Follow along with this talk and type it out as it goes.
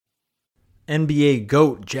NBA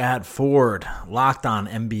GOAT Jad Ford, Locked On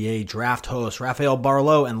NBA Draft host Rafael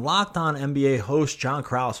Barlow, and Locked On NBA host John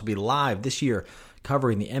Krause will be live this year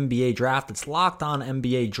covering the NBA Draft. It's Locked On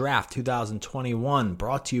NBA Draft 2021,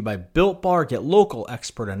 brought to you by Built Bar. Get local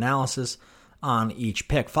expert analysis on each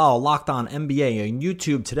pick. Follow Locked On NBA on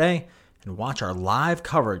YouTube today and watch our live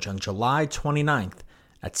coverage on July 29th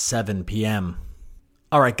at 7 p.m.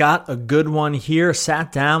 All right, got a good one here.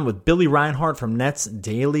 Sat down with Billy Reinhart from Nets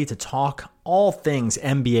Daily to talk all things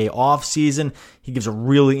NBA offseason. He gives a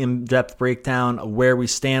really in-depth breakdown of where we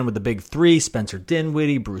stand with the big three, Spencer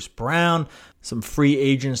Dinwiddie, Bruce Brown, some free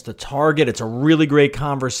agents to target. It's a really great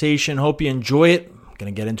conversation. Hope you enjoy it. I'm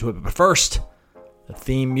going to get into it, but first, the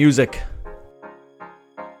theme music.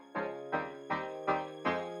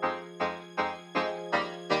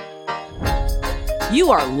 You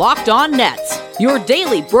are Locked On Nets, your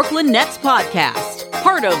daily Brooklyn Nets podcast.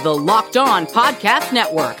 Part of the Locked On Podcast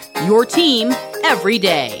Network, your team every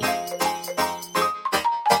day.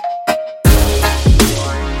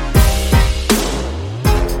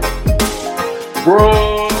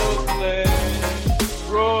 Brooklyn,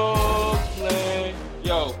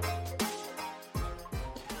 yo.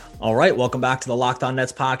 All right, welcome back to the Locked On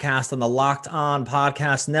Nets podcast on the Locked On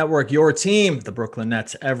Podcast Network, your team, the Brooklyn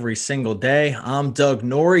Nets, every single day. I'm Doug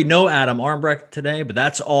Norrie, no Adam Armbrecht today, but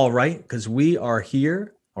that's all right because we are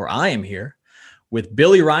here, or I am here, with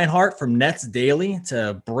Billy Reinhart from Nets Daily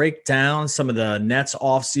to break down some of the Nets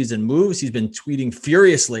offseason moves. He's been tweeting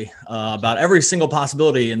furiously about every single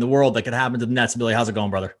possibility in the world that could happen to the Nets. Billy, how's it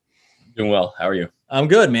going, brother? Doing well. How are you? I'm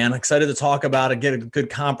good, man. Excited to talk about it, get a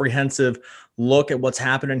good comprehensive look at what's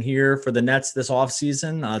happening here for the Nets this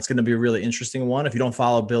offseason. It's going to be a really interesting one. If you don't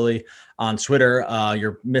follow Billy on Twitter,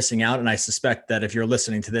 you're missing out. And I suspect that if you're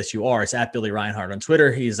listening to this, you are. It's at Billy Reinhart on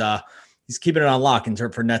Twitter. He's keeping it on lock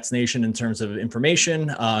for Nets Nation in terms of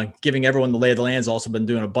information, giving everyone the lay of the land. He's also been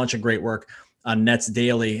doing a bunch of great work on Nets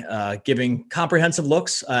Daily, giving comprehensive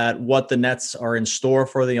looks at what the Nets are in store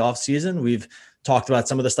for the offseason. We've talked about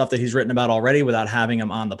some of the stuff that he's written about already without having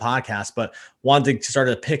him on the podcast, but wanted to start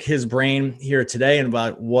to pick his brain here today and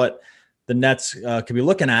about what the Nets could be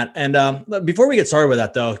looking at. And before we get started with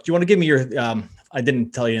that, though, do you want to give me your I didn't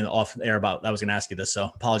tell you in the off air about I was going to ask you this, so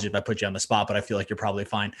apologies if I put you on the spot, but I feel like you're probably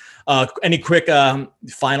fine. Any quick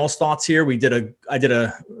final thoughts here? Adam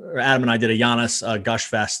and I did a Giannis gush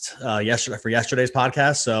fest yesterday for yesterday's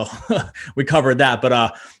podcast, so we covered that.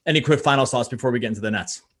 But any quick final thoughts before we get into the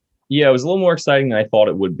Nets? Yeah, it was a little more exciting than I thought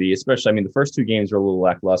it would be, especially, the first two games were a little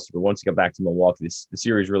lackluster, but once you got back to Milwaukee, the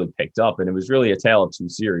series really picked up, and it was really a tale of two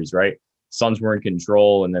series, right? Suns were in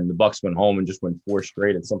control, and then the Bucks went home and just went four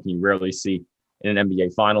straight. It's something you rarely see in an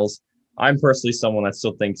NBA Finals. I'm personally someone that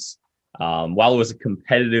still thinks, while it was a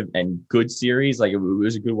competitive and good series, like it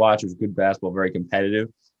was a good watch, it was good basketball, very competitive,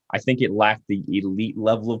 I think it lacked the elite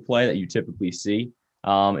level of play that you typically see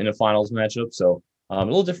in a Finals matchup. So a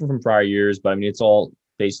little different from prior years, but it's all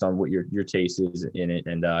based on what your taste is in it.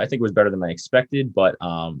 And I think it was better than I expected, but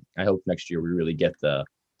I hope next year we really get the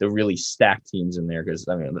really stacked teams in there because,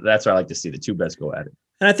 that's what I like to see, the two best go at it.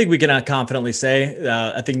 And I think we can confidently say,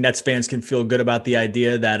 I think Nets fans can feel good about the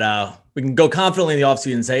idea that we can go confidently in the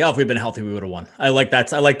offseason and say, oh, if we'd been healthy, we would have won.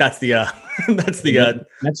 That's the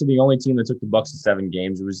Nets are the only team that took the Bucks to 7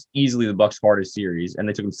 games. It was easily the Bucks' hardest series, and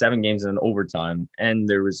they took them 7 games in an overtime, and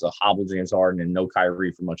there was a hobble James Harden and no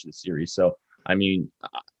Kyrie for much of the series. So, I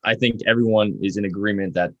think everyone is in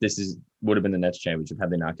agreement that this would have been the Nets championship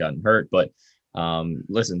had they not gotten hurt. But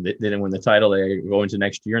listen, they didn't win the title. They go into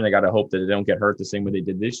next year and they got to hope that they don't get hurt the same way they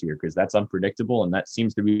did this year, because that's unpredictable. And that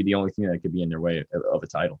seems to be the only thing that could be in their way of a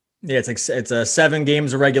title. Yeah, it's a 7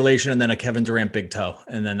 games of regulation and then a Kevin Durant big toe.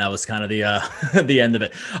 And then that was kind of the the end of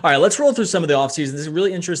it. All right, let's roll through some of the offseason. This is a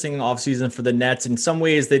really interesting offseason for the Nets. In some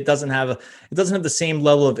ways, it doesn't have the same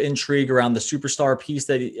level of intrigue around the superstar piece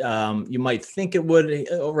that you might think it would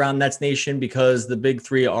around Nets Nation, because the big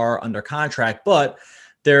three are under contract. But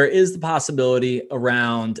there is the possibility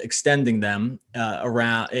around extending them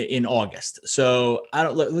around in August. So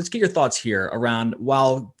let's get your thoughts here around,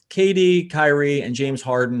 while KD, Kyrie, and James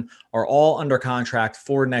Harden are all under contract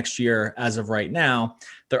for next year as of right now,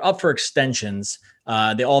 they're up for extensions.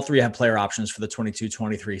 They all three have player options for the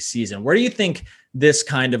 22-23 season. Where do you think this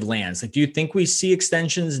kind of lands? Like, do you think we see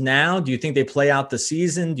extensions now? Do you think they play out the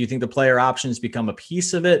season? Do you think the player options become a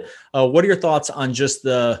piece of it? What are your thoughts on just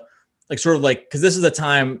because this is a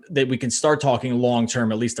time that we can start talking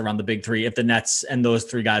long-term, at least around the big three, if the Nets and those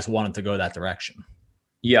three guys wanted to go that direction?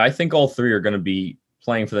 Yeah, I think all three are going to be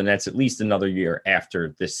playing for the Nets at least another year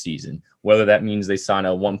after this season. Whether that means they sign a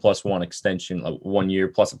 1+1 extension, like 1 year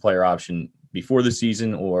plus a player option, before the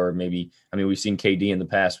season, or maybe, I mean, we've seen KD in the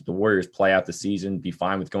past with the Warriors play out the season, be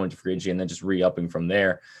fine with going to free agency and then just re-upping from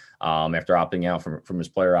there after opting out from his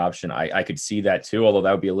player option. I could see that too, although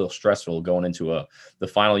that would be a little stressful going into the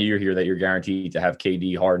final year here that you're guaranteed to have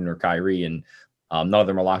KD, Harden, or Kyrie, and none of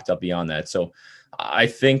them are locked up beyond that. So I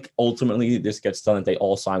think ultimately this gets done that they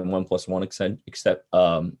all sign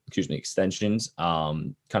 1+1 extensions,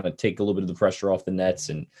 kind of take a little bit of the pressure off the Nets.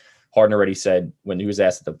 And Harden already said when he was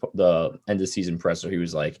asked at the end of season presser, he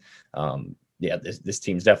was like, yeah, this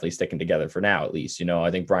team's definitely sticking together for now, at least.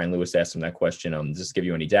 I think Brian Lewis asked him that question, does this give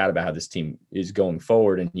you any doubt about how this team is going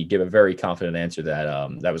forward? And he gave a very confident answer that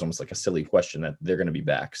that was almost like a silly question, that they're going to be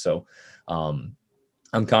back. So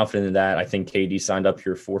I'm confident in that. I think KD signed up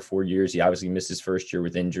here for 4 years. He obviously missed his first year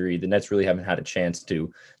with injury. The Nets really haven't had a chance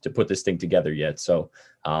to put this thing together yet. So,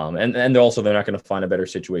 and they're not going to find a better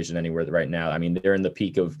situation anywhere right now. I mean, they're in the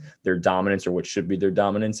peak of their dominance, or what should be their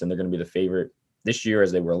dominance, and they're going to be the favorite this year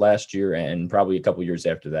as they were last year, and probably a couple years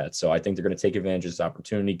after that. So I think they're going to take advantage of this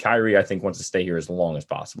opportunity. Kyrie, I think, wants to stay here as long as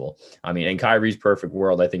possible. I mean, in Kyrie's perfect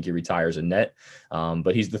world, I think he retires a Net,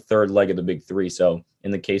 but he's the third leg of the big three. So in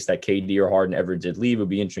the case that KD or Harden ever did leave, it would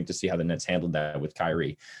be interesting to see how the Nets handled that with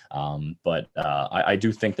Kyrie. But I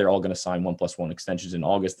do think they're all going to sign 1+1 extensions in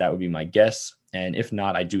August. That would be my guess. And if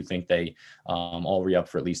not, I do think they all re-up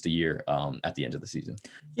for at least a year at the end of the season.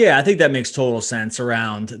 Yeah, I think that makes total sense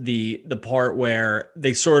around the part where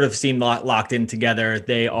they sort of seem locked in together.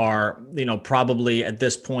 They are, probably at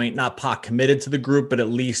this point, not pot committed to the group, but at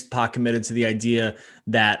least pot committed to the idea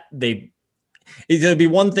that it'd be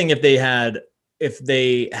one thing if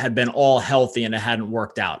they had been all healthy and it hadn't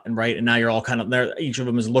worked out, and now you're all kind of there. Each of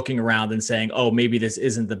them is looking around and saying, oh, maybe this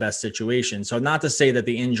isn't the best situation. So not to say that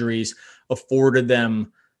the injuries afforded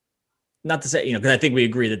them, not to say, because I think we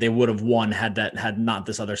agree that they would have won had not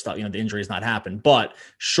this other stuff, the injuries not happened, but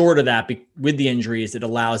short of that, with the injuries, it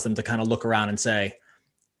allows them to kind of look around and say,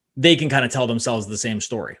 they can kind of tell themselves the same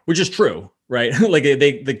story, which is true, right?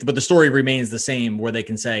 But the story remains the same, where they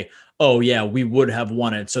can say, oh yeah, we would have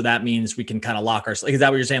won it. So that means we can kind of lock ourselves. Is that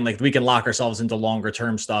what you're saying? Like, we can lock ourselves into longer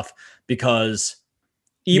term stuff, because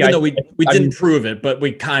though we didn't prove it, but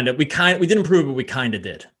we didn't prove it. We kind of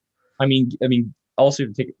did. I mean, also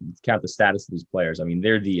to take into account the status of these players. I mean,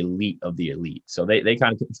 they're the elite of the elite. So they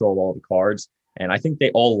kind of control all the cards. And I think they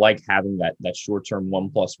all like having that short-term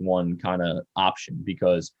 1+1 kind of option,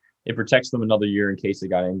 because it protects them another year in case they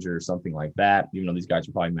got injured or something like that. Even though these guys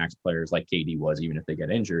are probably max players like KD was, even if they get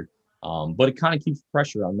injured. But it kind of keeps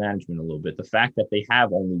pressure on management a little bit. The fact that they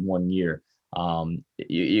have only 1 year,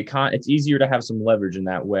 you can't. It's easier to have some leverage in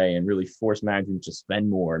that way and really force management to spend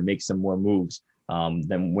more and make some more moves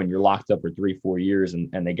than when you're locked up for 3-4 years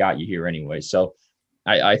and they got you here anyway. So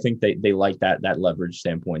I think they like that leverage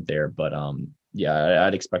standpoint there. But yeah,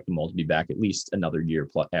 I'd expect them all to be back at least another year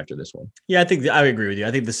plus after this one. Yeah, I think I agree with you.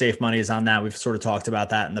 I think the safe money is on that. We've sort of talked about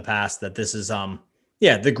that in the past, that this is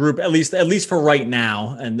the group, at least for right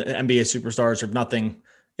now. And the NBA superstars are nothing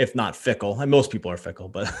if not fickle. And most people are fickle,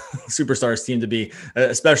 but superstars seem to be,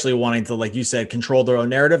 especially wanting to, like you said, control their own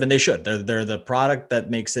narrative, and they should. They're the product that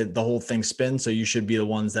makes the whole thing spin. So you should be the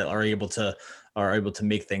ones that are able to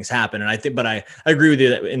make things happen. And I think, but I agree with you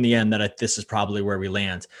that in the end, that this is probably where we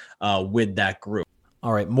land with that group.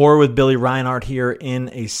 All right, more with Billy Reinhart here in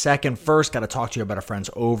a second. First, got to talk to you about our friends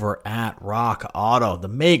over at Rock Auto. The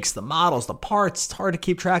makes, the models, the parts, it's hard to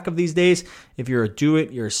keep track of these days. If you're a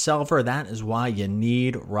do-it-yourselfer, that is why you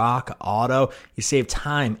need Rock Auto. You save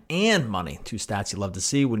time and money, two stats you love to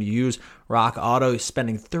see when you use Rock Auto. You're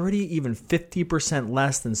spending 30, even 50%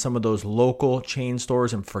 less than some of those local chain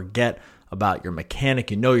stores, and forget about your mechanic.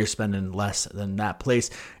 You're spending less than that place.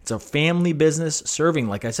 It's a family business serving,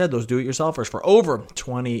 like I said, those do-it-yourselfers for over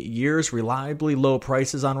 20 years. Reliably low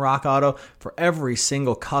prices on Rock Auto for every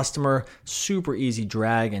single customer. Super easy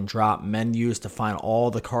drag and drop menus to find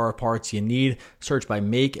all the car parts you need. Search by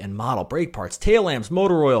make and model, brake parts, tail lamps,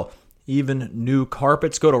 motor oil, even new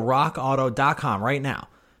carpets. Go to rockauto.com right now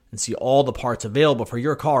and see all the parts available for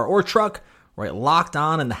your car or truck. Right, Locked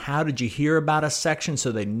On in the How Did You Hear About Us section,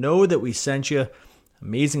 so they know that we sent you.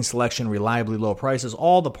 Amazing selection, reliably low prices,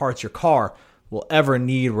 all the parts your car will ever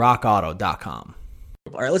need. rockauto.com.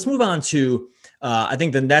 All right, let's move on to I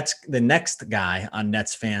think the next guy on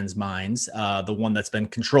Nets fans' minds, the one that's been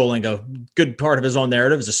controlling a good part of his own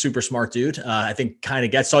narrative, is a super smart dude. I think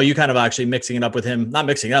saw you kind of actually mixing it up with him, not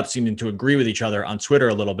mixing it up, seeming to agree with each other on Twitter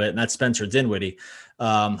a little bit, and that's Spencer Dinwiddie,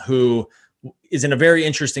 who is in a very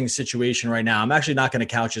interesting situation right now. I'm actually not going to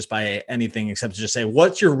couch this by anything except to just say,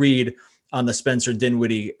 what's your read on the Spencer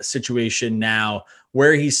Dinwiddie situation now,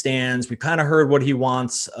 where he stands? We kind of heard what he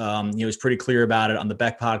wants. He was pretty clear about it on the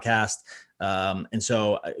Beck podcast. And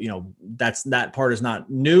so, that part is not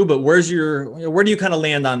new, but where do you kind of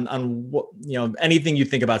land on what, anything you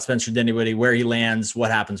think about Spencer Dinwiddie, where he lands,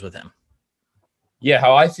 what happens with him? Yeah,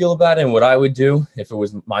 how I feel about it and what I would do if it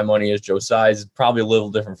was my money as Joe Tsai is probably a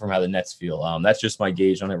little different from how the Nets feel. That's just my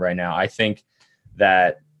gauge on it right now. I think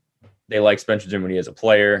that they like Spencer Dinwiddie as a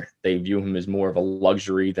player. They view him as more of a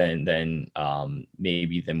luxury than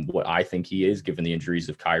what I think he is, given the injuries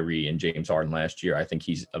of Kyrie and James Harden last year. I think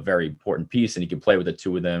he's a very important piece, and he can play with the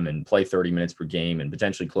two of them and play 30 minutes per game and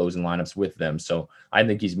potentially close in lineups with them. So I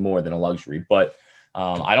think he's more than a luxury. But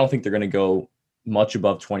I don't think they're going to go much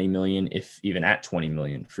above 20 million, if even at 20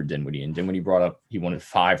 million for Dinwiddie. And Dinwiddie brought up he wanted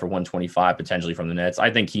 5 for 125 potentially from the Nets. I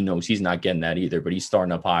think he knows he's not getting that either, but he's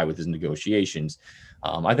starting up high with his negotiations.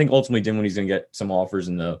 I think ultimately Dinwiddie's going to get some offers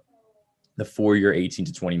in the 4-year,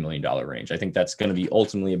 $18 to $20 million range. I think that's going to be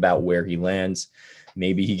ultimately about where he lands.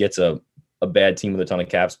 Maybe he gets a bad team with a ton of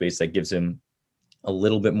cap space that gives him a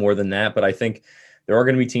little bit more than that. But I think there are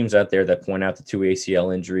going to be teams out there that point out the 2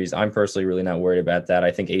 ACL injuries. I'm personally really not worried about that.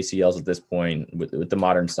 I think ACLs at this point, with the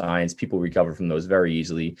modern science, people recover from those very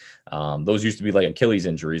easily. Those used to be like Achilles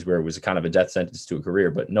injuries, where it was kind of a death sentence to a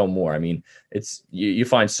career, but no more. I mean, it's you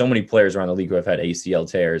find so many players around the league who have had ACL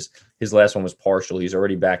tears. His last one was partial. He's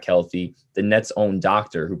already back healthy. The Nets' own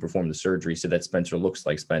doctor who performed the surgery said that Spencer looks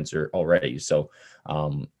like Spencer already. So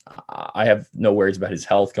I have no worries about his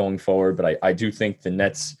health going forward, but I do think the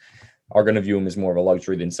Nets are going to view him as more of a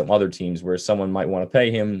luxury than some other teams, where someone might want to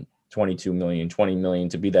pay him 22 million, 20 million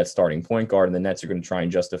to be that starting point guard. And the Nets are going to try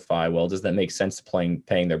and justify, well, does that make sense to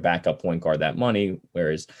paying their backup point guard that money?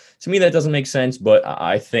 Whereas to me, that doesn't make sense. But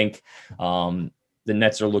I think the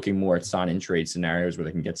Nets are looking more at sign and trade scenarios where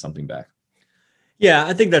they can get something back. Yeah,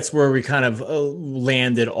 I think that's where we kind of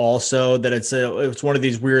landed also, that it's one of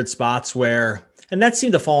these weird spots where, and Nets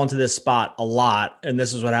seem to fall into this spot a lot. And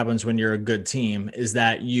this is what happens when you're a good team, is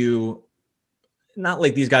that not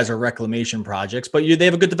like these guys are reclamation projects, but they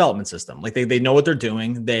have a good development system. Like they know what they're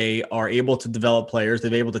doing. They are able to develop players.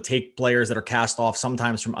 They're able to take players that are cast off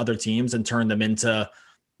sometimes from other teams and turn them into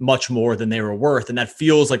much more than they were worth. And that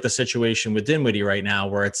feels like the situation with Dinwiddie right now,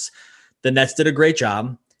 where it's the Nets did a great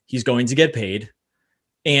job. He's going to get paid.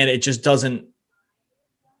 And it just doesn't,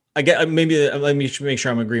 let me make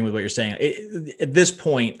sure I'm agreeing with what you're saying. At this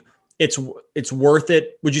point, it's worth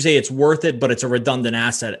it. Would you say it's worth it, but it's a redundant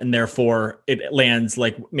asset, and therefore it lands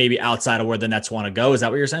like maybe outside of where the Nets want to go? Is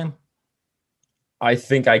that what you're saying? I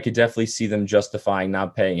think I could definitely see them justifying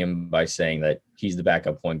not paying him by saying that he's the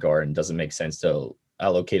backup point guard and doesn't make sense to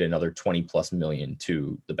allocate another 20 plus million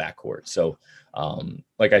to the backcourt. So,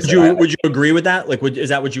 like I said, would you agree with that? Like, is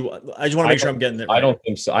that what you? I just want to make sure I'm getting it right. I don't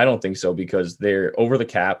think so. I don't think so, because they're over the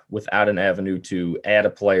cap without an avenue to add a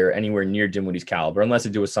player anywhere near Dinwiddie's caliber, unless they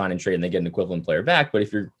do a sign and trade and they get an equivalent player back. But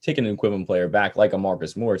if you're taking an equivalent player back, like a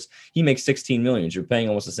Marcus Morris, he makes $16 million. You're paying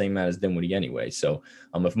almost the same amount as Dinwiddie anyway. So,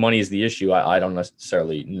 if money is the issue, I don't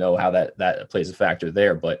necessarily know how that plays a factor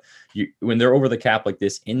there. But when they're over the cap like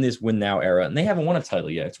this in this win now era, and they haven't won a title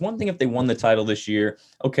yet. It's one thing if they won the title this year.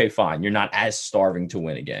 Okay, fine. You're not as starving to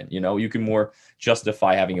win again. You can more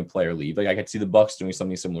justify having a player leave. Like I could see the Bucks doing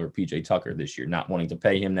something similar to PJ Tucker this year, not wanting to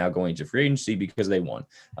pay him, now going to free agency because they won.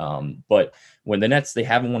 But when the Nets, they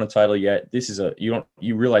haven't won a title yet. This is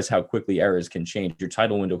you realize how quickly eras can change. Your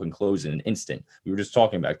title window can close in an instant. We were just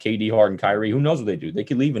talking about KD, Harden, Kyrie. Who knows what they do? They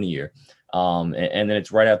could leave in a year. And then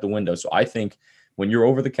it's right out the window. So I think when you're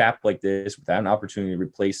over the cap like this, without an opportunity to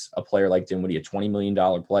replace a player like Dinwiddie, a $20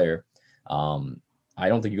 million player, I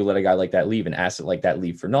don't think you could let a guy like that leave, an asset like that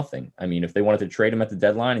leave for nothing. I mean, if they wanted to trade him at the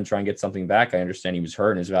deadline and try and get something back, I understand he was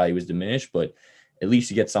hurt and his value was diminished, but at least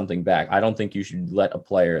you get something back. I don't think you should let a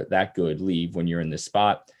player that good leave when you're in this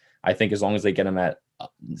spot. I think as long as they get him at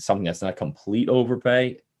something that's not complete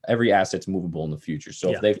overpay, every asset's movable in the future.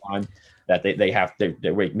 So if they find that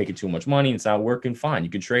they're making too much money and it's not working, fine, you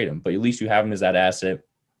can trade him, but at least you have him as that asset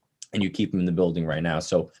and you keep him in the building right now.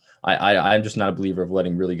 So I'm just not a believer of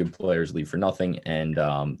letting really good players leave for nothing, and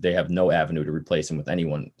they have no avenue to replace him with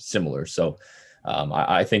anyone similar. So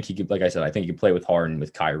I think he could, like I said, I think he could play with Harden,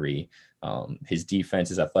 with Kyrie. His defense,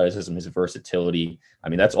 his athleticism, his versatility. I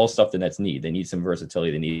mean, that's all stuff the Nets need. They need some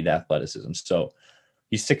versatility. They need athleticism. So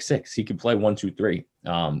he's 6'6". He can play 1, 2, 3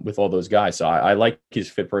 with all those guys. So I like his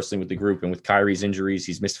fit personally with the group. And with Kyrie's injuries,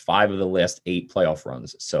 he's missed 5 of the last 8 playoff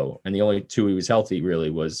runs. So, and the only 2 he was healthy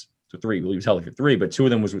really was 3. Well, he was healthy for 3, but 2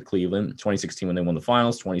 of them was with Cleveland. 2016 when they won the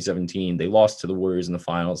finals. 2017 they lost to the Warriors in the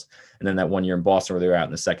finals, and then that 1 year in Boston where they were out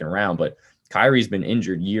in the second round. But Kyrie's been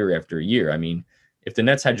injured year after year. I mean, if the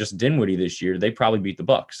Nets had just Dinwiddie this year, they probably beat the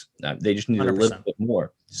Bucks. They just needed 100%. A little bit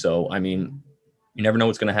more. So, I mean, You never know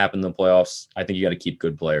what's going to happen in the playoffs. I think you got to keep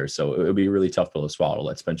good players. So it would be a really tough pill to swallow to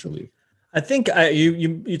let Spencer leave. I think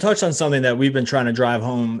you touched on something that we've been trying to drive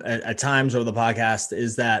home at times over the podcast,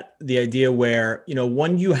 is that the idea where,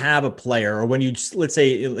 when you have a player, or when you, let's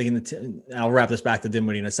say, like I'll wrap this back to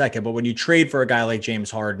Dinwiddie in a second, but when you trade for a guy like James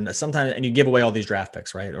Harden, sometimes, and you give away all these draft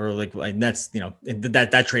picks, right? Or like that's,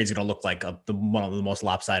 that trade's going to look like one of the most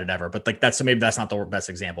lopsided ever, but like maybe that's not the best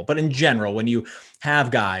example. But in general, when you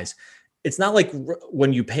have guys, it's not like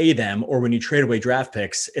when you pay them or when you trade away draft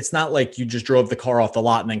picks, it's not like you just drove the car off the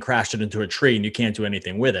lot and then crashed it into a tree and you can't do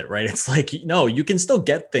anything with it, right? It's like, no, you can still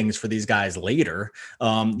get things for these guys later.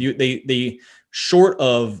 They short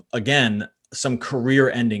of, again, some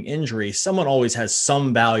career-ending injury, someone always has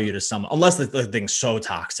some value to someone, unless the thing's so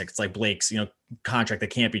toxic. It's like Blake's, contract that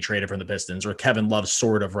can't be traded from the Pistons, or Kevin Love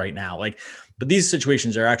sort of right now. But these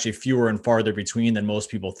situations are actually fewer and farther between than most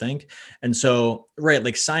people think. And so, right,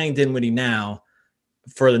 like signing Dinwiddie now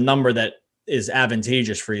for the number that is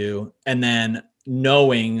advantageous for you, and then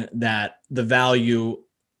knowing that the value,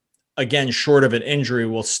 again, short of an injury,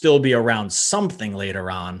 will still be around something later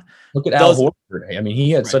on. Look at Al Horford. I mean,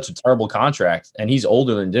 he had such a terrible contract, and he's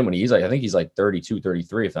older than Dinwiddie. I think he's like 32,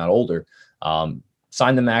 33, if not older.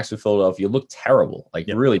 Signed the max with Philadelphia, looked terrible,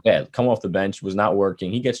 really bad. Come off the bench, was not working.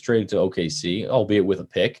 He gets traded to OKC, albeit with a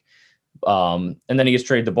pick. And then he gets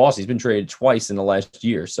traded to Boston. He's been traded twice in the last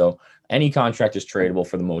year. So any contract is tradable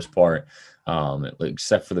for the most part,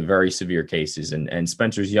 except for the very severe cases. And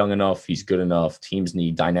Spencer's young enough. He's good enough. Teams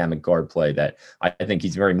need dynamic guard play that I think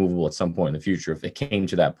he's very movable at some point in the future if it came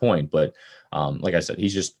to that point. But like I said,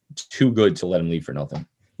 he's just too good to let him leave for nothing.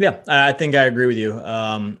 Yeah, I think I agree with you.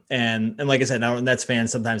 And like I said, now Nets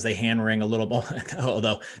fans, sometimes they hand wring a little bit,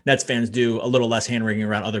 although Nets fans do a little less hand wringing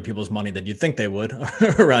around other people's money than you'd think they would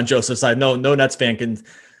around Joseph's side. No Nets fan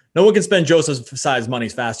no one can spend Joseph's size money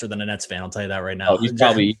faster than a Nets fan. I'll tell you that right now. Oh, he's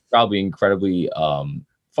probably incredibly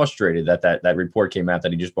frustrated that report came out that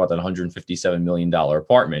he just bought that $157 million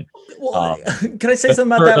apartment. Well, can I say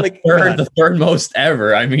something about that? The third most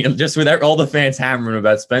ever. I mean, just with all the fans hammering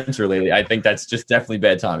about Spencer lately, I think that's just definitely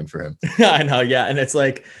bad timing for him. I know, yeah, and it's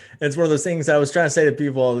one of those things I was trying to say to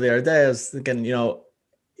people the other day. I was thinking,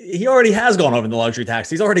 he already has gone over the luxury tax.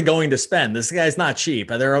 He's already going to spend. This guy's not cheap.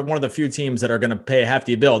 They're one of the few teams that are going to pay a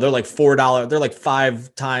hefty bill. They're like $4. They're like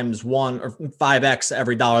 5 times 1 or 5x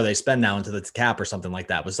every dollar they spend now into the cap or something like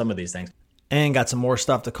that with some of these things. And got some more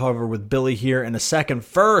stuff to cover with Billy here in a second.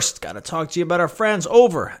 First, got to talk to you about our friends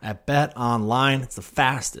over at Bet Online. It's the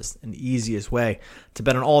fastest and easiest way to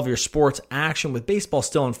bet on all of your sports action. With baseball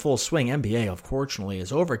still in full swing, NBA, unfortunately,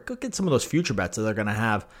 is over. Go get some of those future bets that they're going to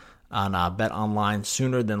have on Bet Online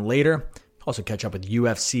sooner than later. Also catch up with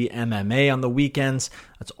UFC, MMA on the weekends.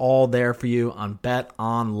 That's all there for you on Bet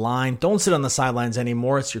Online. Don't sit on the sidelines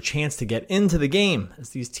anymore. It's your chance to get into the game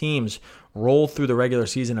as these teams roll through the regular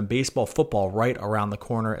season, and baseball, football right around the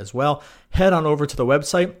corner as well. Head on over to the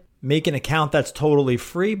website. Make an account. That's totally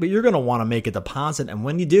free, but you're going to want to make a deposit. And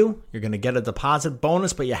when you do, you're going to get a deposit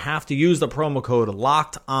bonus, but you have to use the promo code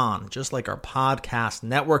LOCKED ON, just like our podcast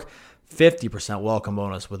network. 50% welcome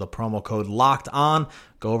bonus with a promo code LOCKED ON.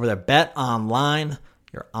 Go over there, Bet Online,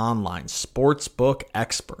 your online sportsbook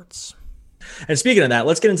experts. And speaking of that,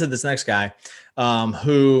 let's get into this next guy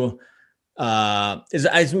who is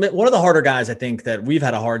one of the harder guys, I think, that we've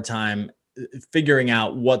had a hard time figuring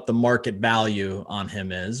out what the market value on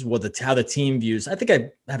him is, how the team views. I think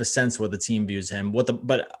I have a sense of what the team views him, what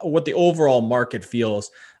the overall market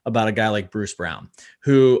feels about a guy like Bruce Brown,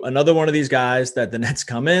 who another one of these guys that the Nets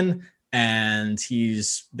come in and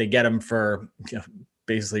they get him for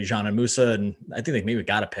basically Jean and Musa, and I think they maybe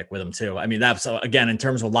got a pick with him too. I mean, that's again in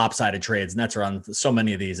terms of lopsided trades. Nets are on so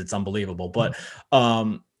many of these, it's unbelievable. But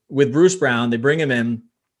with Bruce Brown, they bring him in.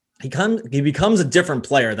 He becomes a different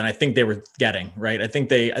player than I think they were getting, right? I think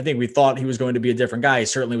we thought he was going to be a different guy. He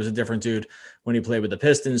certainly was a different dude when he played with the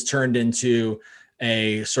Pistons, turned into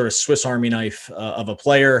a sort of Swiss Army knife of a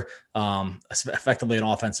player, effectively an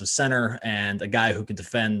offensive center and a guy who could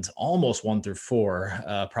defend almost 1 through 4.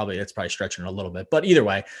 That's probably stretching it a little bit, but either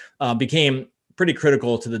way, became pretty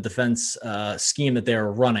critical to the defense scheme that they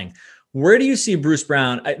were running. Where do you see Bruce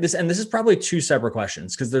Brown? This is probably 2 separate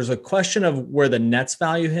questions, because there's a question of where the Nets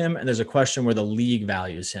value him, and there's a question where the league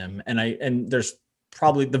values him. And there's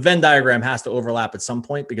probably the Venn diagram has to overlap at some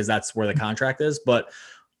point because that's where the contract is. But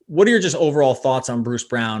what are your just overall thoughts on Bruce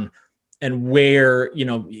Brown and where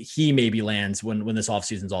he maybe lands when this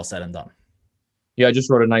offseason's all said and done? Yeah, I just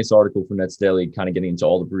wrote a nice article for Nets Daily, kind of getting into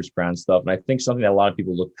all the Bruce Brown stuff. And I think something that a lot of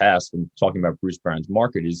people look past when talking about Bruce Brown's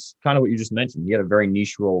market is kind of what you just mentioned. He had a very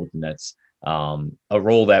niche role with the Nets. a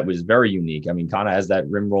role that was very unique. I mean, kind of as that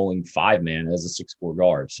rim rolling 5-man as a 6'4"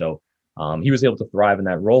 guard. So he was able to thrive in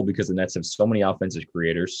that role because the Nets have so many offensive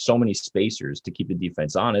creators, so many spacers to keep the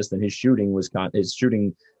defense honest, and his shooting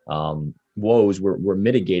woes were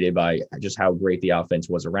mitigated by just how great the offense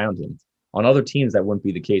was around him. On other teams, that wouldn't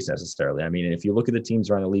be the case necessarily. I mean, if you look at the teams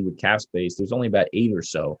around the league with cap space, there's only about 8 or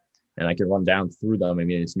so, and I can run down through them. I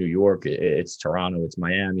mean, it's New York, it's Toronto, it's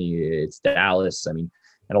Miami, it's Dallas. I mean,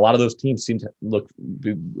 and a lot of those teams seem like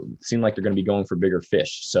they're going to be going for bigger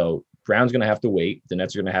fish. So Brown's going to have to wait. The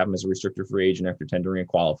Nets are going to have him as a restricted free agent after tendering a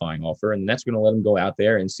qualifying offer, and the Nets are going to let him go out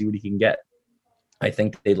there and see what he can get. I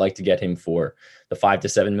think they'd like to get him for the $5 to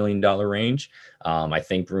 $7 million range. I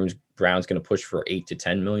think Brown's going to push for $8 to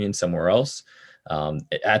 $10 million somewhere else.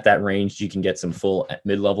 At that range, you can get some full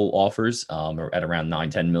mid-level offers at around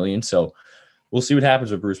 $9-10 million. So we'll see what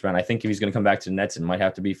happens with Bruce Brown. I think if he's going to come back to the Nets, it might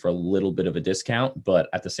have to be for a little bit of a discount. But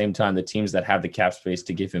at the same time, the teams that have the cap space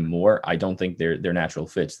to give him more, I don't think they're natural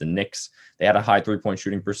fits. The Knicks, they had a high three-point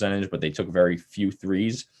shooting percentage, but they took very few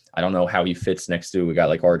threes. I don't know how he fits next to a guy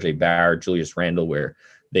like RJ Barrett, Julius Randle, where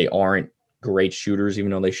they aren't great shooters,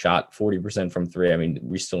 even though they shot 40% from three. I mean,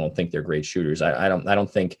 we still don't think they're great shooters. I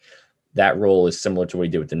don't think that role is similar to what he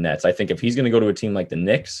did with the Nets. I think if he's going to go to a team like the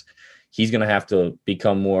Knicks, he's going to have to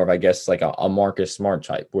become more of, I guess, like a Marcus Smart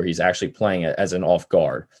type, where he's actually playing as an off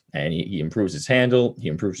guard, and he improves his handle, he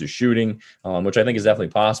improves his shooting, which I think is definitely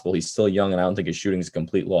possible. He's still young, and I don't think his shooting is a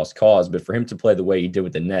complete lost cause. But for him to play the way he did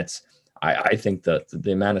with the Nets, I think that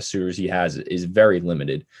the amount of suitors he has is very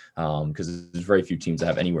limited, because there's very few teams that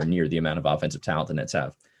have anywhere near the amount of offensive talent the Nets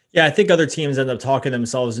have. Yeah, I think other teams end up talking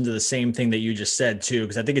themselves into the same thing that you just said too,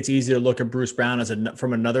 because I think it's easy to look at Bruce Brown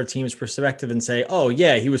from another team's perspective and say, oh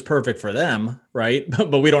yeah, he was perfect for them, right?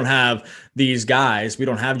 But we don't have these guys. We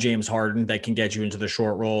don't have James Harden that can get you into the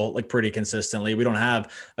short roll like pretty consistently. We don't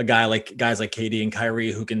have guys like KD and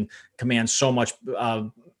Kyrie who can command so much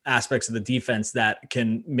aspects of the defense that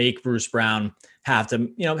can make Bruce Brown have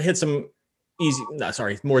to, hit some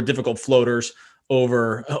more difficult floaters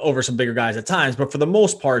over some bigger guys at times. But for the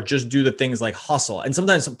most part, just do the things like hustle. And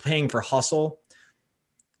sometimes paying for hustle,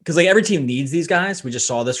 because like every team needs these guys. We just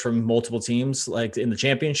saw this from multiple teams like in the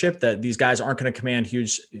championship, that these guys aren't going to command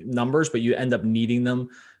huge numbers, but you end up needing them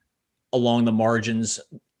along the margins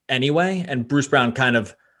anyway. And Bruce Brown kind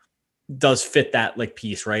of does fit that like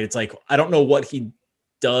piece, right? It's like, I don't know what he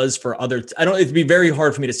does for it'd be very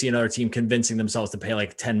hard for me to see another team convincing themselves to pay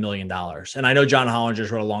like $10 million. And I know John Hollinger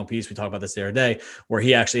just wrote a long piece. We talked about this the other day where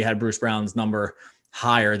he actually had Bruce Brown's number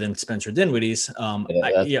higher than Spencer Dinwiddie's. That's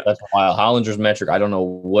wild. Hollinger's metric, I don't know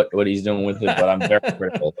what he's doing with it, but I'm very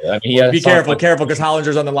critical. I mean, be careful, because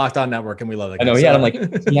Hollinger's on the Locked On Network and we love it. I know he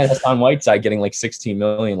had Hassan Whiteside getting like $16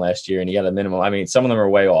 million last year, and he got a minimum. I mean, some of them are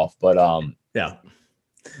way off, but yeah.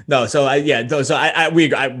 No, by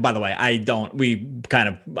the way,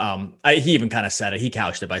 he even kind of said it. He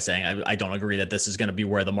couched it by saying, I don't agree that this is going to be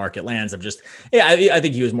where the market lands. I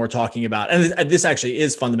think he was more talking about, and this actually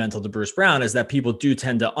is fundamental to Bruce Brown, is that people do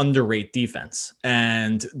tend to underrate defense.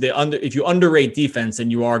 And if you underrate defense,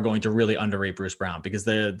 then you are going to really underrate Bruce Brown, because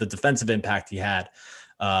the defensive impact he had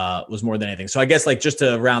was more than anything. So I guess like just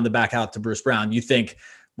to round the back out to Bruce Brown, you think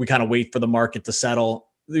we kind of wait for the market to settle,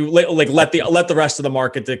 like let the rest of the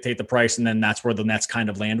market dictate the price, and then that's where the Nets kind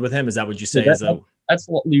of land with him? Is that what you say? That's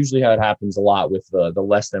usually how it happens a lot with the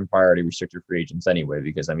less than priority restricted free agents anyway,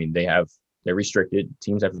 because I mean they're restricted.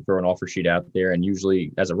 Teams have to throw an offer sheet out there, and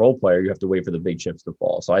usually as a role player you have to wait for the big chips to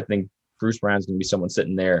fall. So I think Bruce Brown's going to be someone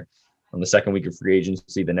sitting there on the second week of free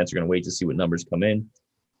agency. The Nets are going to wait to see what numbers come in.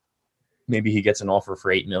 Maybe he gets an offer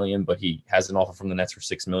for $8 million, but he has an offer from the Nets for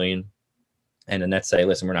 $6 million. And the Nets say,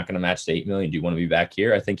 listen, we're not going to match the $8 million. Do you want to be back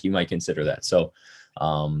here? I think he might consider that. So,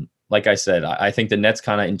 like I said, I think the Nets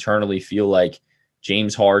kind of internally feel like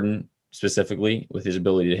James Harden, specifically with his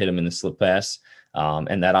ability to hit him in the slip pass,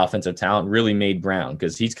 and that offensive talent really made Brown,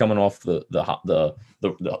 because he's coming off the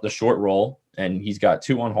short roll, and he's got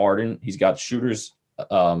 2 on Harden. He's got shooters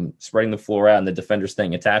spreading the floor out and the defenders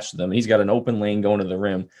staying attached to them. He's got an open lane going to the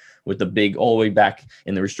rim with the big all the way back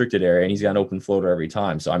in the restricted area, and he's got an open floater every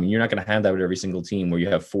time. So, I mean, you're not going to have that with every single team where you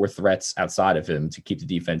have 4 threats outside of him to keep the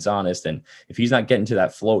defense honest. And if he's not getting to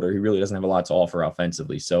that floater, he really doesn't have a lot to offer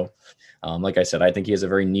offensively. So, like I said, I think he has a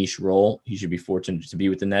very niche role. He should be fortunate to be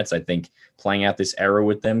with the Nets. I think playing out this era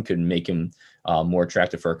with them could make him more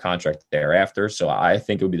attractive for a contract thereafter. So I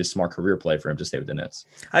think it would be the smart career play for him to stay with the Nets.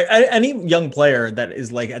 Any young player that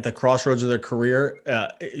is like at the crossroads of their career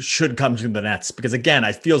should come to the Nets, because again,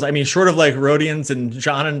 short of like Rodions and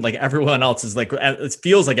John and like everyone else is like, it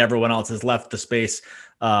feels like everyone else has left the space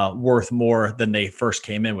worth more than they first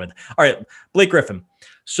came in with. All right, Blake Griffin.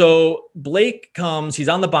 So Blake comes, he's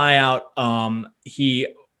on the buyout.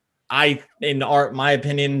 My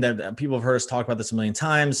opinion, that people have heard us talk about this a million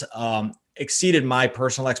times, exceeded my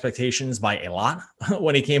personal expectations by a lot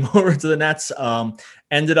when he came over to the Nets.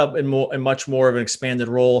 Ended up in much more of an expanded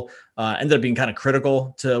role. Ended up being kind of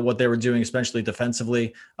critical to what they were doing, especially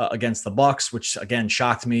defensively against the Bucks, which again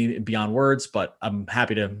shocked me beyond words. But I'm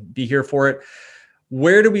happy to be here for it.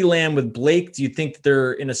 Where do we land with Blake? Do you think that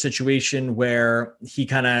they're in a situation where he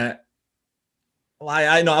kind of? Well,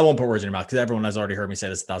 I know I won't put words in your mouth because everyone has already heard me say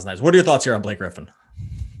this 1,000 times. What are your thoughts here on Blake Griffin?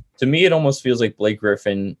 To me, it almost feels like Blake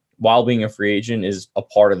Griffin, while being a free agent, is a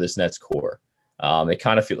part of this Nets core. It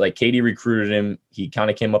kind of feels like KD recruited him. He kind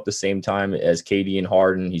of came up the same time as KD and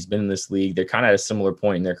Harden. He's been in this league. They're kind of at a similar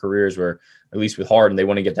point in their careers where, at least with Harden, they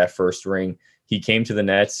want to get that first ring. He came to the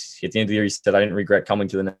Nets. At the end of the year, he said, I didn't regret coming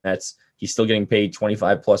to the Nets. He's still getting paid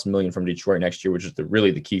 $25+ million from Detroit next year, which is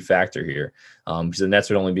really the key factor here. Because the Nets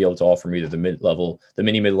would only be able to offer him either the mid-level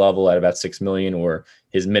at about $6 million, or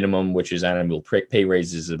his minimum, which is annual pay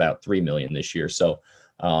raises, is about $3 million this year. So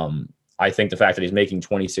I think the fact that he's making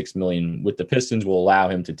 $26 million with the Pistons will allow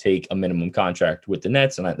him to take a minimum contract with the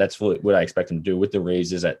Nets, and that's what I expect him to do with the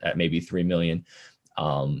raises at maybe $3 million.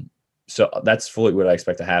 So that's fully what I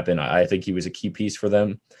expect to happen. I think he was a key piece for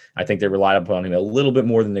them. I think they relied upon him a little bit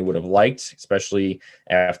more than they would have liked, especially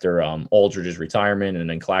after Aldridge's retirement, and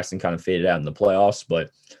then Claxton kind of faded out in the playoffs.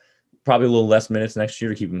 But probably a little less minutes next year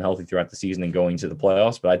to keep him healthy throughout the season and going to the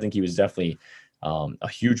playoffs. But I think he was definitely a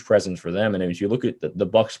huge presence for them. And if you look at the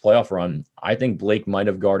Bucks playoff run, I think Blake might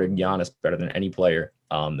have guarded Giannis better than any player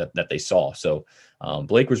that they saw. So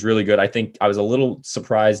Blake was really good. I think I was a little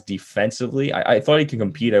surprised defensively. I thought he could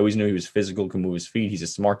compete. I always knew he was physical, can move his feet. He's a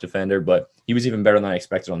smart defender, but he was even better than I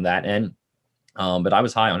expected on that end. But I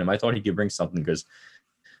was high on him. I thought he could bring something because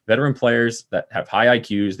veteran players that have high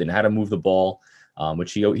IQs, they know how to move the ball,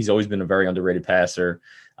 which he's always been a very underrated passer.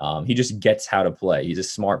 He just gets how to play. He's a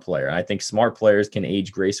smart player. And I think smart players can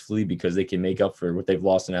age gracefully because they can make up for what they've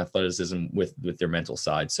lost in athleticism with their mental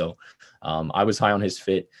side. So I was high on his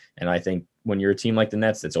fit. And I think when you're a team like the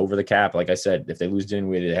Nets that's over the cap, like I said, if they lose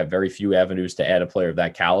Dinwiddie, they have very few avenues to add a player of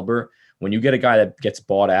that caliber. When you get a guy that gets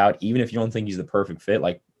bought out, even if you don't think he's the perfect fit,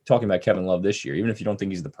 like talking about Kevin Love this year, even if you don't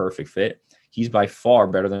think he's the perfect fit, he's by far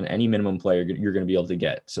better than any minimum player you're going to be able to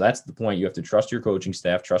get. So that's the point. You have to trust your coaching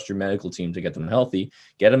staff, trust your medical team to get them healthy,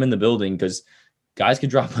 get them in the building, because guys could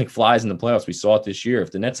drop like flies in the playoffs. We saw it this year.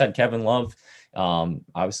 If the Nets had Kevin Love,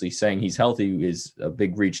 obviously saying he's healthy is a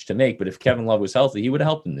big reach to make, but if Kevin Love was healthy, he would have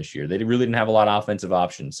helped them this year. They really didn't have a lot of offensive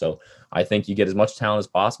options. So I think you get as much talent as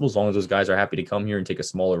possible as long as those guys are happy to come here and take a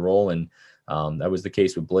smaller role. And that was the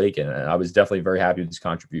case with Blake. And I was definitely very happy with his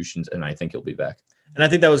contributions, and I think he'll be back. And I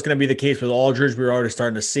think that was going to be the case with Aldridge. We were already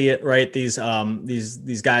starting to see it, right? These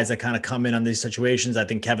guys that kind of come in on these situations. I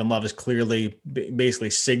think Kevin Love has clearly basically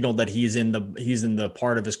signaled that he's in the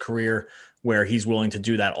part of his career where he's willing to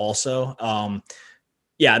do that also.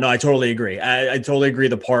 Yeah, no, I totally agree. I totally agree.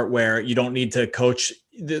 The part where you don't need to coach,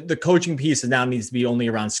 the coaching piece now needs to be only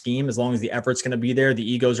around scheme. As long as the effort's going to be there, the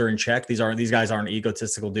egos are in check. These guys aren't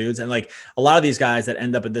egotistical dudes. And like a lot of these guys that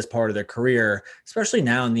end up at this part of their career, especially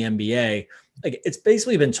now in the NBA, like it's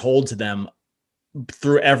basically been told to them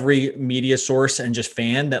through every media source and just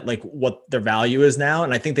fan that like what their value is now.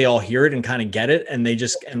 And I think they all hear it and kind of get it. And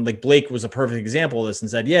and like Blake was a perfect example of this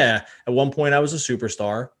and said, yeah, at one point I was a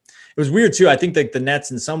superstar. It was weird too. I think that the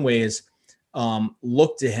Nets in some ways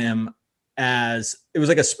looked to him as it was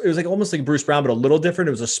like almost like Bruce Brown, but a little different.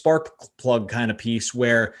 It was a spark plug kind of piece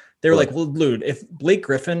where they were like, well, dude, if Blake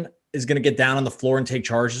Griffin is going to get down on the floor and take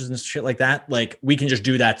charges and shit like that, like we can just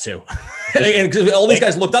do that too. And all these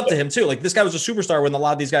guys looked up to him too. Like this guy was a superstar when a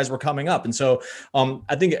lot of these guys were coming up. And so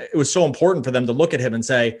I think it was so important for them to look at him and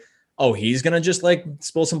say, oh, he's going to just like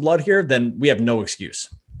spill some blood here. Then we have no excuse.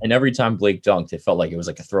 And every time Blake dunked, it felt like it was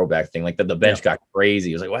like a throwback thing. Like the bench got crazy.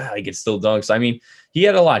 It was like, wow, he can still dunk. So, I mean, he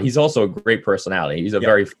had a lot. He's also a great personality. He's a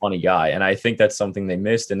very funny guy. And I think that's something they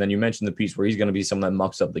missed. And then you mentioned the piece where he's going to be someone that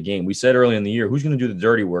mucks up the game. We said early in the year, who's going to do the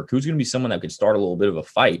dirty work? Who's going to be someone that could start a little bit of a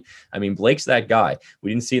fight? I mean, Blake's that guy. We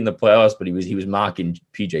didn't see it in the playoffs, but he was mocking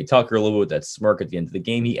PJ Tucker a little bit with that smirk at the end of the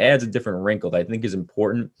game. He adds a different wrinkle that I think is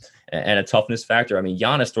important and a toughness factor. I mean,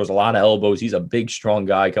 Giannis throws a lot of elbows. He's a big, strong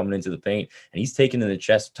guy coming into the paint, and he's taken in the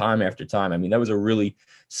chest time after time. I mean, that was a really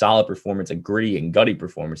solid performance, a gritty and gutty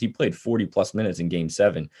performance. He played 40+ minutes in Game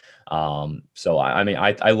 7. So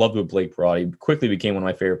I loved what Blake brought. He quickly became one of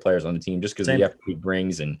my favorite players on the team just because of the effort he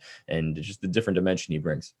brings and just the different dimension he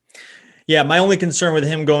brings. Yeah, my only concern with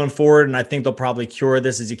him going forward, and I think they'll probably cure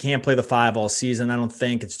this, is he can't play the 5 all season. I don't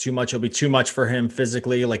think it's too much. It'll be too much for him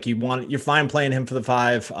physically. Like you're fine playing him for the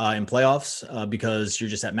 5 in playoffs because you're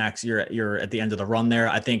just at max. You're at the end of the run there.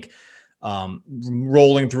 I think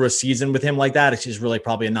rolling through a season with him like that, it's just really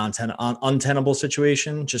probably a untenable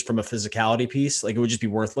situation just from a physicality piece. Like it would just be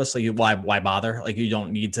worthless. Like why bother? Like you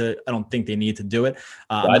don't need to. I don't think they need to do it.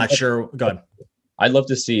 I'm not sure. Go ahead. I'd love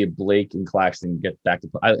to see Blake and Claxton get back to.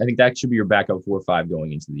 I think that should be your backup 4 or 5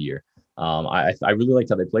 going into the year. I really liked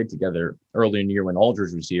how they played together early in the year when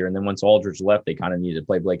Aldridge was here, and then once Aldridge left, they kind of needed to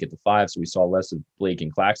play Blake at the 5, so we saw less of Blake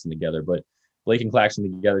and Claxton together. But Blake and Claxton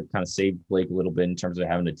together kind of saved Blake a little bit in terms of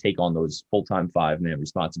having to take on those full-time 5-man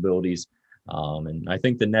responsibilities. And I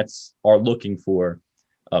think the Nets are looking for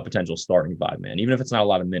a potential starting 5-man, even if it's not a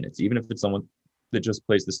lot of minutes, even if it's someone that just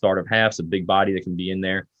plays the start of halves, a big body that can be in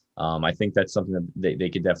there. I think that's something that they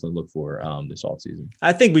could definitely look for this offseason.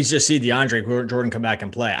 I think we just see DeAndre Jordan come back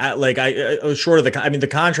and play. Short of the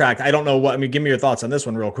contract. I don't know what. I mean, give me your thoughts on this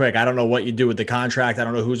one real quick. I don't know what you do with the contract. I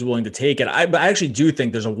don't know who's willing to take it. But I actually do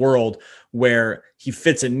think there's a world where he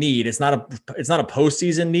fits a need. It's not a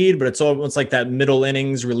postseason need, but it's almost like that middle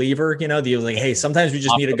innings reliever. You know, like, hey, sometimes we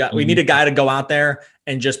just need a guy. We need a guy to go out there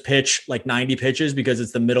and just pitch like 90 pitches because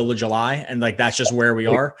it's the middle of July, and like that's just where we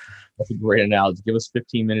are. That's a great analogy. Give us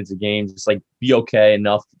 15 minutes a game, just like be okay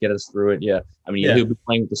enough to get us through it. Yeah. I mean, he'll be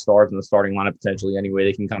playing with the stars in the starting lineup potentially anyway.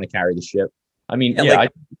 They can kind of carry the ship. I mean,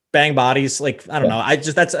 bang bodies. Like, I don't know. I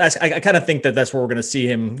kind of think that's where we're going to see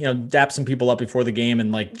him, dap some people up before the game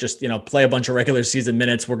and like, just, play a bunch of regular season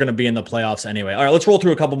minutes. We're going to be in the playoffs anyway. All right, let's roll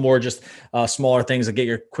through a couple more, just smaller things and get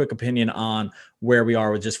your quick opinion on where we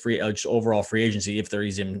are with just overall free agency, if there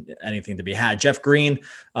is even anything to be had. Jeff Green,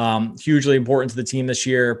 hugely important to the team this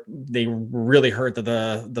year. They really hurt that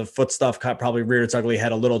the foot stuff probably reared its ugly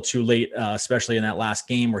head a little too late, especially in that last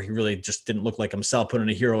game where he really just didn't look like himself, put in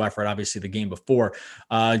a hero effort, obviously the game before.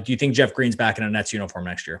 Do you think Jeff Green's back in a Nets uniform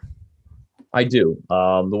next year? I do.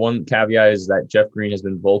 The one caveat is that Jeff Green has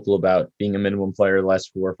been vocal about being a minimum player the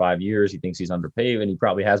last 4 or 5 years. He thinks he's underpaid, and he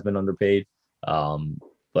probably has been underpaid.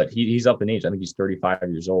 But he's up in age. I think he's 35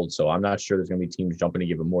 years old. So I'm not sure there's going to be teams jumping to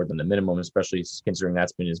give him more than the minimum, especially considering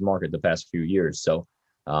that's been his market the past few years. So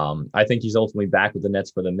I think he's ultimately back with the Nets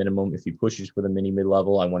for the minimum. If he pushes for the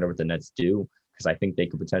mid-level, I wonder what the Nets do, because I think they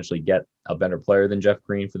could potentially get a better player than Jeff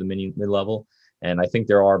Green for the mid-level. And I think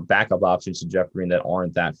there are backup options to Jeff Green that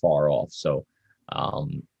aren't that far off. So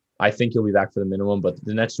I think he'll be back for the minimum, but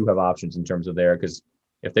the Nets do have options in terms of there, because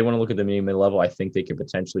if they want to look at the mid-level, I think they could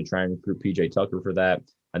potentially try and recruit PJ Tucker for that.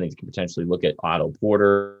 I think they could potentially look at Otto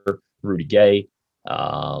Porter, Rudy Gay,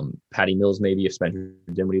 Patty Mills, maybe if Spencer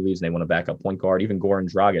Dinwiddie leaves and they want a backup point guard. Even Goran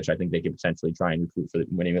Dragic, I think they could potentially try and recruit for the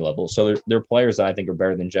mid-level. So there are players that I think are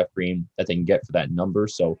better than Jeff Green that they can get for that number.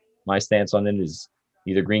 So my stance on it is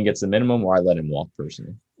either Green gets the minimum or I let him walk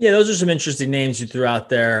personally. Yeah, those are some interesting names you threw out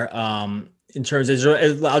there. In terms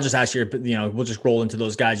of, I'll just ask you, we'll just roll into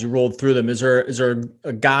those guys. You rolled through them. Is there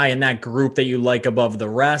a guy in that group that you like above the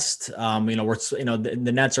rest?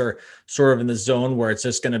 The Nets are sort of in the zone where it's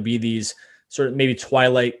just going to be these sort of maybe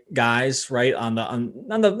twilight guys, right? On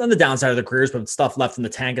the downside of their careers, but stuff left in the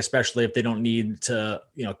tank, especially if they don't need to,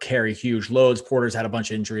 carry huge loads. Porter's had a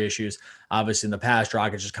bunch of injury issues, obviously in the past.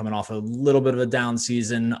 Dragic is coming off a little bit of a down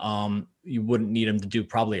season. You wouldn't need him to do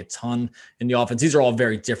probably a ton in the offense. These are all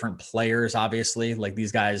very different players, obviously. Like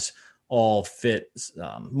these guys all fit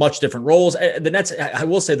much different roles. The Nets, I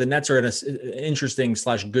will say the Nets are in an interesting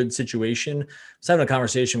 / good situation. I was having a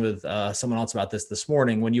conversation with someone else about this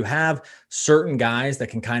morning. When you have certain guys that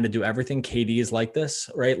can kind of do everything, KD is like this,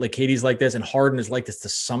 right? Like KD's like this, and Harden is like this to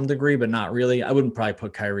some degree, but not really. I wouldn't probably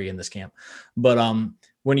put Kyrie in this camp. But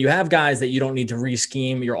when you have guys that you don't need to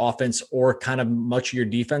re-scheme your offense or kind of much of your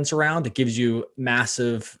defense around, it gives you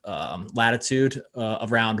massive latitude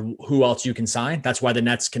around who else you can sign. That's why the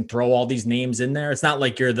Nets can throw all these names in there. It's not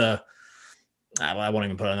like you're I won't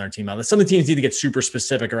even put another team out. Some of the teams need to get super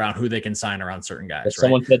specific around who they can sign around certain guys. Right?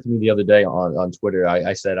 Someone said to me the other day on Twitter,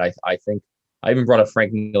 I said, I think I even brought up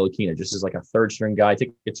Frank Ntilikina just as like a third string guy.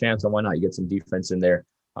 Take a chance on why not? You get some defense in there.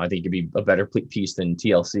 I think it could be a better piece than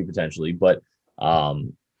TLC potentially, but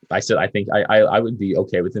I said, I think I would be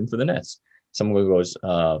okay with him for the Nets. Someone goes,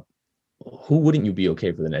 who wouldn't you be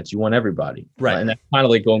okay for the Nets? You want everybody. Right. And that's kind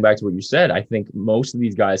of like going back to what you said. I think most of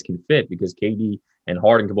these guys can fit because KD and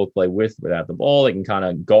Harden can both play without the ball. They can kind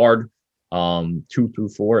of guard 2 through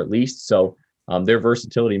 4 at least. So their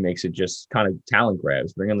versatility makes it just kind of talent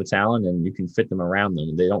grabs. Bring in the talent and you can fit them around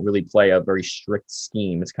them. They don't really play a very strict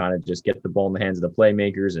scheme. It's kind of just get the ball in the hands of the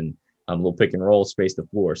playmakers and a little pick and roll, space the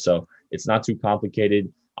floor. So it's not too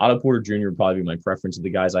complicated. Otto Porter Jr. would probably be my preference of the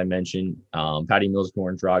guys I mentioned. Patty Mills,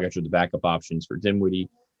 Goran Dragic are the backup options for Dinwiddie.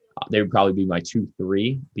 They would probably be my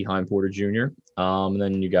 2-3 behind Porter Jr. And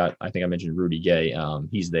then you got, I think I mentioned Rudy Gay.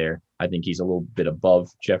 He's there. I think he's a little bit above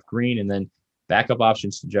Jeff Green. And then backup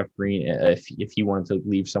options to Jeff Green, if he wanted to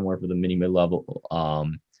leave somewhere for the mid level,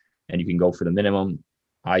 and you can go for the minimum.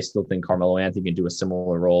 I still think Carmelo Anthony can do a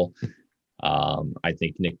similar role. I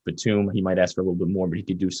think Nick Batum, he might ask for a little bit more, but he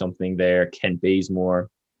could do something there. Kent Bazemore,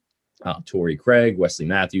 Torrey Craig, Wesley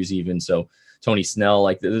Matthews even. So Tony Snell,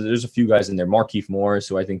 like there's a few guys in there. Markieff Morris,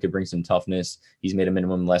 who I think could bring some toughness. He's made a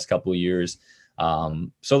minimum the last couple of years.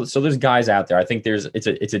 So there's guys out there. I think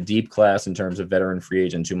it's a deep class in terms of veteran free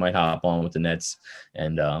agents who might hop on with the Nets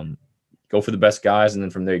and go for the best guys, and then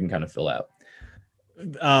from there you can kind of fill out.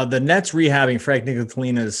 The Nets rehabbing Frank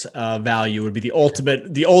Ntilikina's value would be the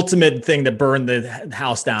ultimate thing to burn the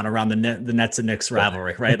house down around the Nets and Knicks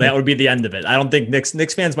rivalry, right? That would be the end of it. I don't think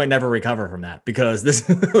Knicks fans might never recover from that, because this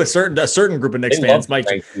a certain group of Knicks fans might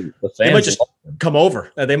just come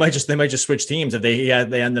over. They might just switch teams if they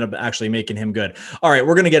ended up actually making him good. All right,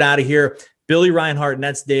 we're gonna get out of here. Billy Reinhart,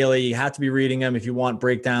 Nets Daily. You have to be reading him if you want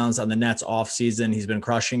breakdowns on the Nets offseason. He's been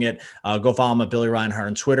crushing it. Go follow him at Billy Reinhart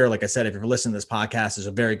on Twitter. Like I said, if you're listening to this podcast, there's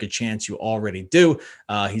a very good chance you already do.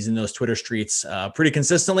 He's in those Twitter streets pretty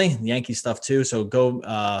consistently, Yankee stuff too. So go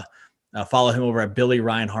follow him over at Billy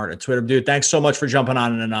Reinhart at Twitter. Dude, thanks so much for jumping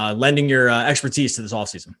on and lending your expertise to this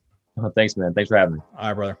offseason. Thanks, man. Thanks for having me. All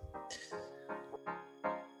right, brother.